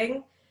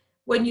forgiving.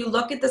 When you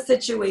look at the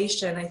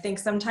situation, I think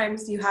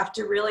sometimes you have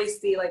to really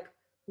see like,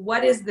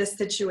 what is this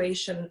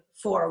situation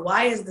for?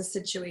 Why is the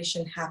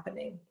situation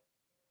happening?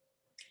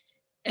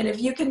 And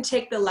if you can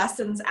take the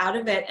lessons out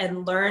of it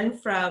and learn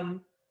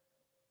from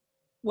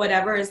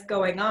whatever is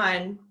going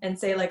on and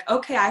say like,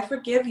 okay, I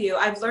forgive you.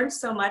 I've learned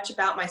so much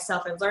about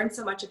myself. I've learned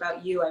so much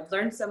about you. I've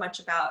learned so much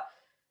about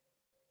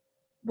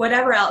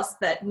whatever else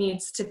that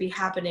needs to be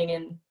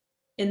happening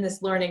in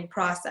this learning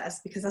process,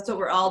 because that's what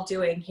we're all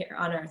doing here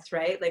on earth,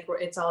 right? Like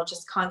it's all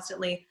just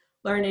constantly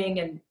learning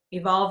and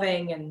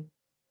evolving. And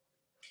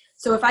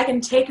so if I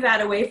can take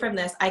that away from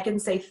this, I can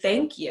say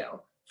thank you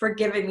for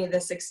giving me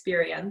this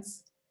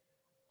experience,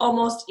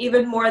 almost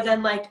even more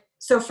than like,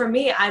 so for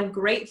me, I'm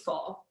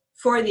grateful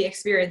for the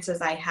experiences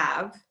I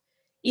have,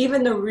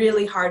 even the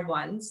really hard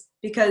ones,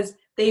 because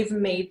they've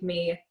made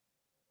me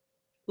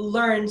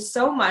learn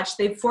so much.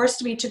 They've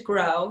forced me to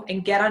grow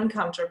and get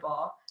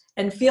uncomfortable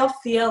and feel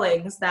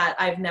feelings that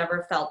I've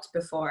never felt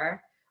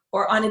before,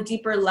 or on a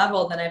deeper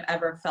level than I've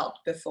ever felt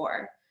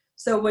before.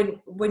 So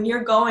when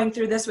you're going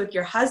through this with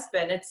your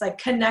husband, it's like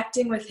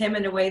connecting with him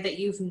in a way that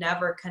you've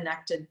never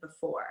connected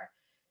before.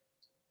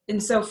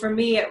 And so for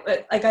me,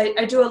 like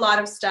I do a lot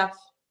of stuff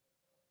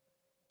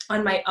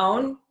on my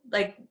own,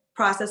 like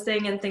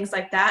processing and things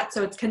like that.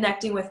 So it's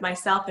connecting with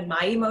myself and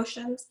my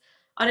emotions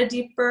on a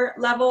deeper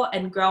level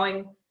and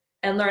growing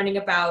and learning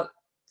about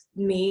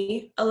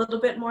me a little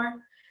bit more.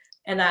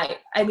 And I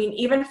mean,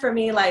 even for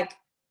me, like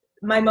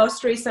my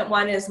most recent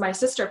one is my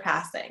sister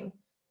passing.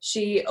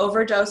 She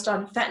overdosed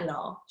on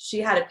fentanyl.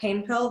 She had a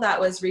pain pill that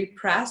was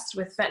repressed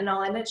with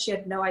fentanyl in it. She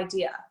had no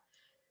idea.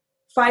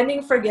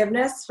 Finding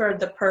forgiveness for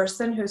the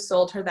person who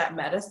sold her that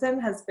medicine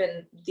has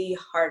been the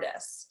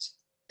hardest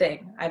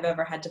thing I've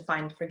ever had to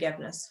find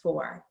forgiveness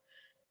for.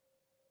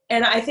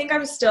 And I think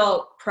I'm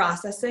still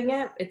processing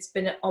it. It's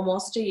been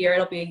almost a year.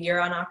 It'll be a year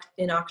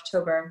in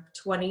October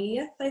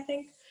 20th, I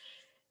think.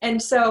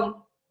 And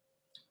so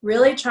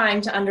really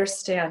trying to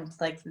understand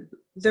like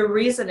the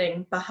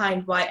reasoning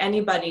behind why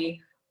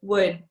anybody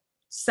would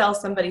sell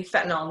somebody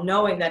fentanyl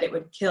knowing that it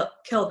would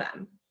kill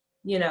them,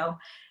 you know,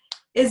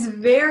 is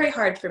very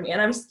hard for me.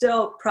 And I'm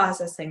still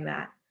processing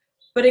that.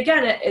 But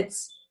again,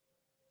 it's,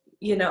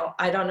 you know,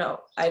 I don't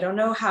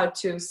know how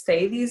to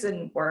say these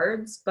in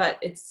words, but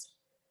it's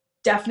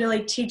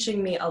definitely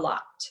teaching me a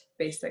lot,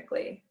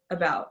 basically,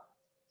 about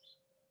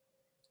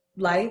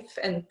life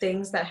and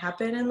things that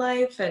happen in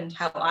life and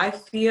how I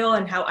feel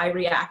and how I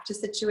react to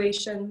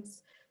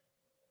situations.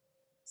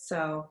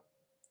 So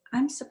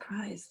I'm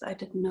surprised. I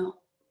didn't know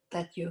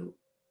that you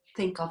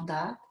think of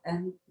that.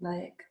 And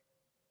like,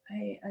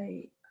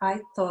 I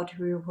thought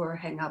we were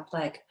hang up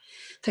like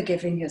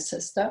forgiving your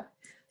sister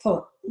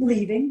for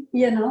leaving,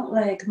 you know,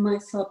 like my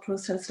thought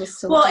process was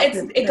so well,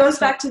 it goes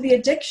back to the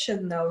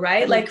addiction though,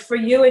 right? Like for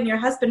you and your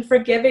husband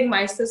forgiving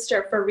my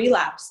sister for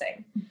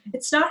relapsing.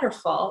 It's not her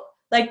fault.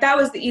 Like that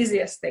was the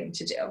easiest thing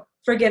to do,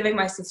 forgiving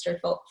my sister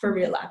for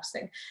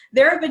relapsing.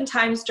 There have been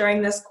times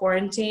during this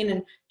quarantine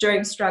and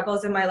during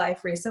struggles in my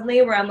life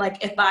recently where I'm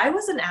like, if I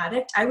was an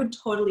addict, I would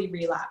totally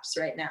relapse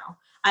right now.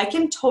 I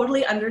can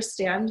totally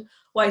understand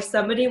why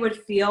somebody would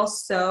feel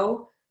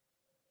so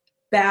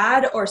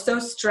bad or so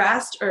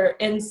stressed or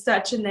in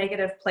such a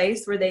negative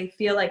place where they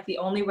feel like the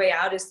only way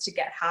out is to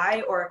get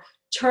high or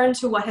turn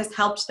to what has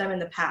helped them in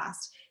the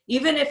past.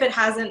 Even if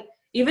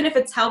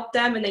it's helped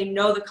them and they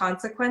know the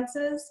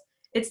consequences,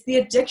 it's the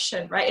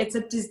addiction, right? It's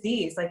a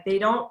disease. Like they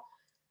don't,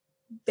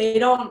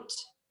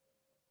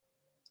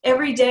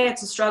 every day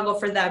it's a struggle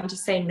for them to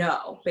say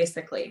no,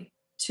 basically,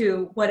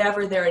 to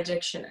whatever their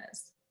addiction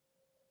is.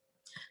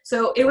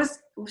 So it was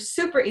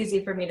super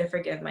easy for me to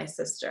forgive my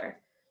sister.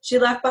 She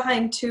left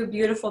behind 2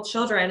 beautiful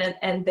children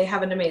and they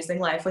have an amazing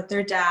life with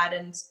their dad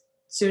and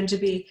soon to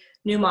be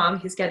new mom.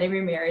 He's getting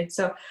remarried.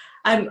 So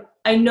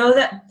I know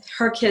that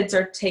her kids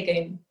are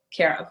taken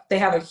care of. They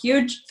have a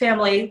huge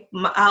family.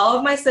 All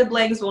of my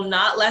siblings will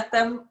not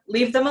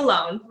leave them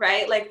alone,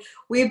 right? Like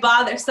we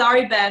bother,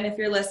 sorry, Ben, if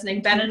you're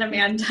listening, Ben and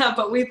Amanda,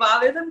 but we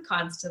bother them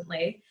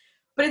constantly,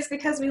 but it's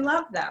because we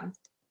love them.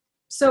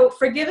 So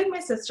forgiving my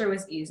sister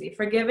was easy.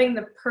 Forgiving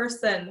the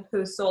person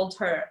who sold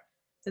her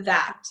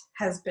that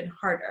has been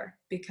harder,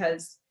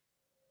 because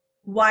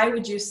why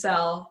would you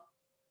sell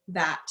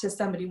that to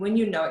somebody when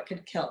you know it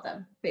could kill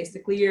them?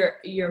 Basically,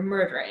 you're a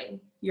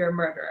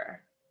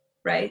murderer,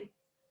 right?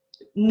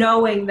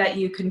 Knowing that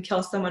you can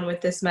kill someone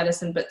with this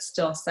medicine but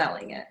still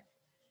selling it.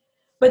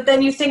 But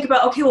then you think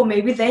about, okay, well,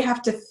 maybe they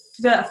have to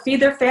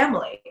feed their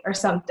family or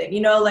something,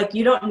 you know, like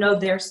you don't know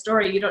their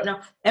story. You don't know.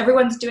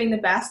 Everyone's doing the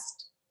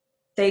best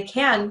they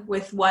can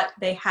with what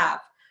they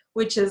have,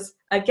 which is,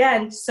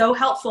 again, so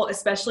helpful,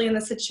 especially in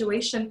the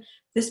situation.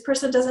 This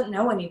person doesn't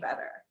know any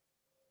better,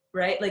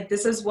 right? Like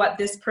this is what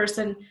this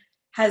person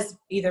has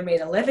either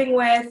made a living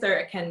with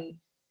or can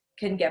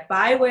get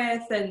by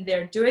with, and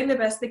they're doing the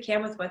best they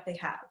can with what they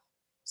have.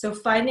 So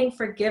finding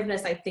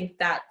forgiveness, I think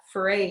that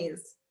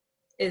phrase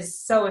is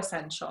so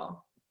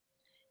essential.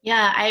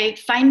 Yeah,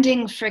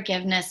 finding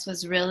forgiveness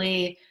was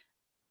really,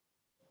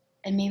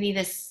 and maybe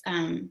this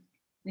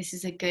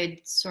is a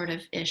good sort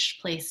of ish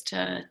place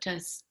to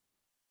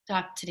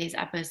stop today's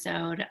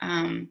episode.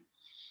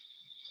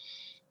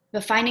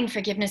 But finding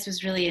forgiveness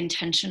was really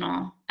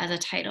intentional as a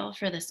title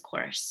for this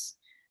course.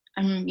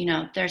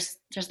 There's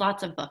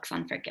lots of books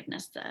on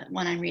forgiveness. The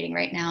one I'm reading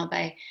right now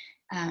by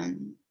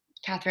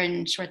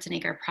Catherine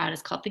Schwarzenegger Pratt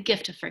is called The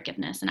Gift of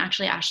Forgiveness. And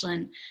actually,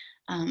 Ashlyn,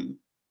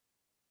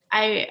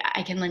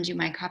 I can lend you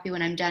my copy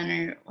when I'm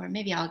done, or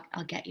maybe I'll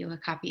get you a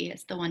copy.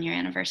 It's the 1-year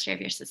anniversary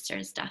of your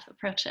sister's death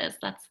approaches.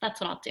 That's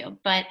what I'll do.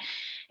 But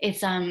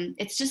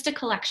it's just a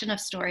collection of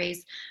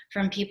stories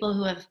from people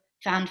who have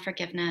found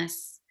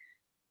forgiveness,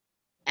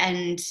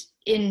 and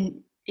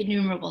in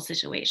innumerable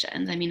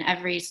situations. I mean,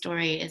 every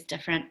story is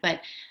different,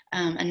 but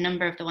a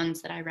number of the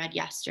ones that I read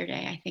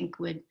yesterday, I think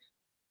you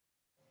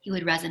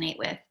would resonate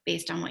with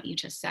based on what you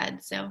just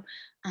said. So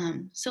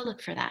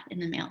look for that in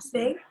the mail soon.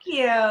 Thank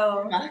you.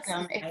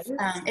 Welcome.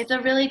 It's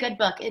a really good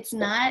book. It's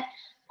not,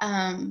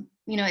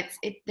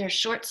 they're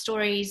short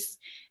stories,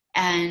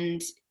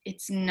 and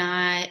it's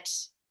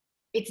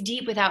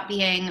deep without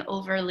being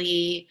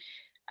overly,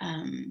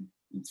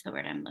 what's the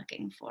word I'm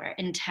looking for?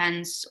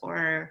 Intense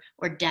or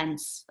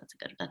dense.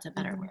 That's a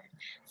better word.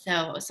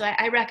 So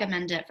I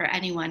recommend it for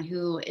anyone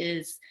who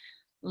is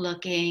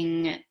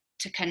looking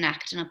to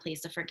connect in a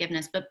place of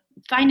forgiveness. But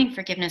finding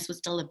forgiveness was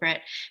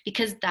deliberate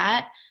because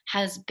that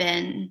has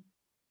been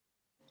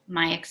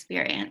my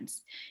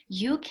experience.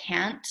 You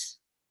can't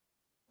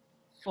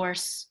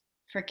force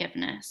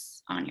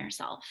forgiveness on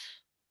yourself.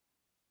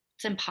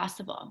 It's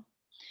impossible.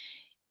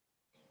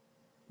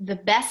 The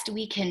best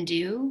we can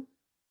do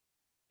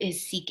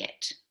is seek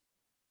it.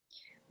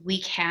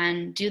 We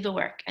can do the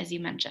work, as you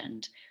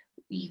mentioned.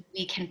 We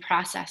can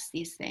process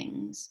these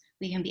things.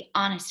 We can be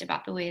honest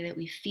about the way that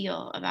we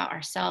feel about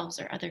ourselves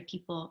or other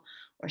people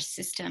or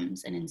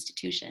systems and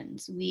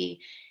institutions. We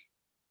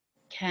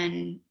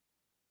can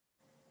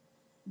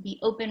be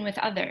open with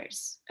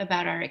others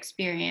about our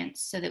experience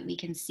so that we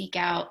can seek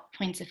out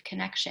points of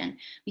connection.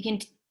 We can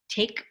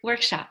take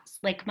workshops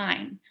like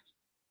mine.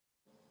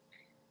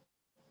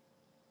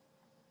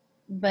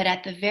 But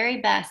at the very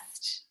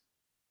best,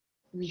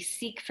 we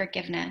seek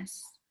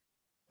forgiveness.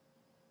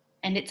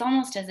 And it's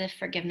almost as if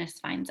forgiveness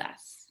finds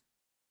us.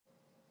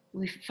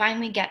 We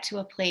finally get to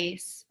a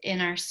place in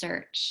our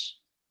search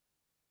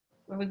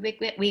where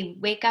we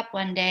wake up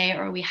one day,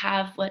 or we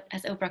have what,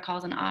 as Oprah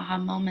calls, an aha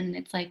moment. And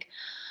it's like,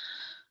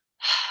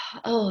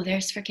 oh,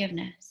 there's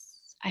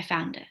forgiveness. I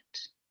found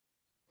it.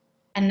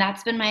 And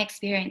that's been my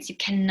experience. You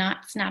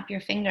cannot snap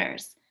your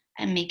fingers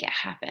and make it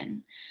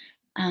happen.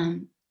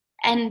 And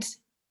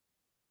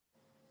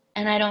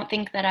I don't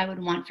think that I would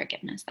want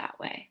forgiveness that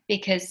way,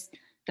 because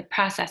the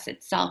process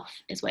itself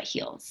is what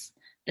heals.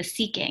 The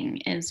seeking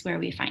is where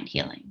we find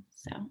healing.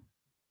 So.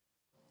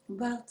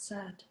 Well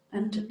said.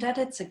 And that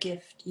it's a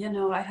gift.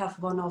 I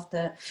have one of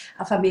the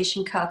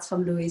affirmation cards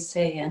from Louise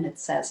Hay, and it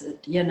says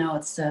it,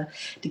 it's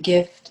the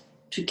gift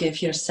to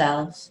give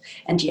yourself,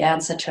 and the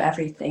answer to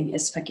everything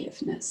is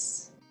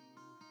forgiveness.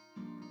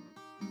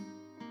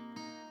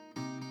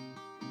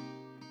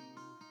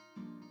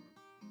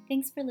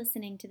 Thanks for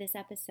listening to this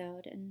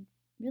episode, and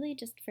really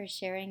just for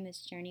sharing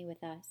this journey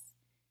with us.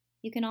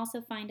 You can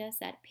also find us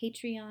at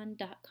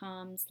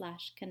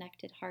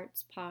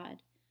patreon.com/connectedheartspod.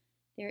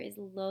 There is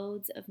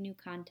loads of new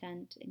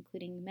content,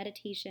 including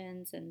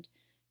meditations and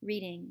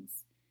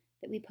readings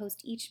that we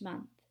post each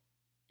month.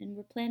 And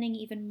we're planning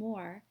even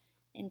more,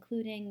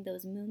 including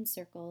those moon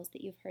circles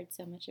that you've heard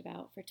so much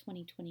about for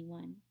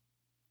 2021.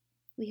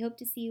 We hope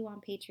to see you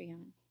on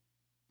Patreon.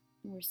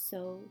 And we're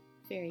so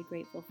very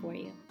grateful for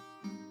you.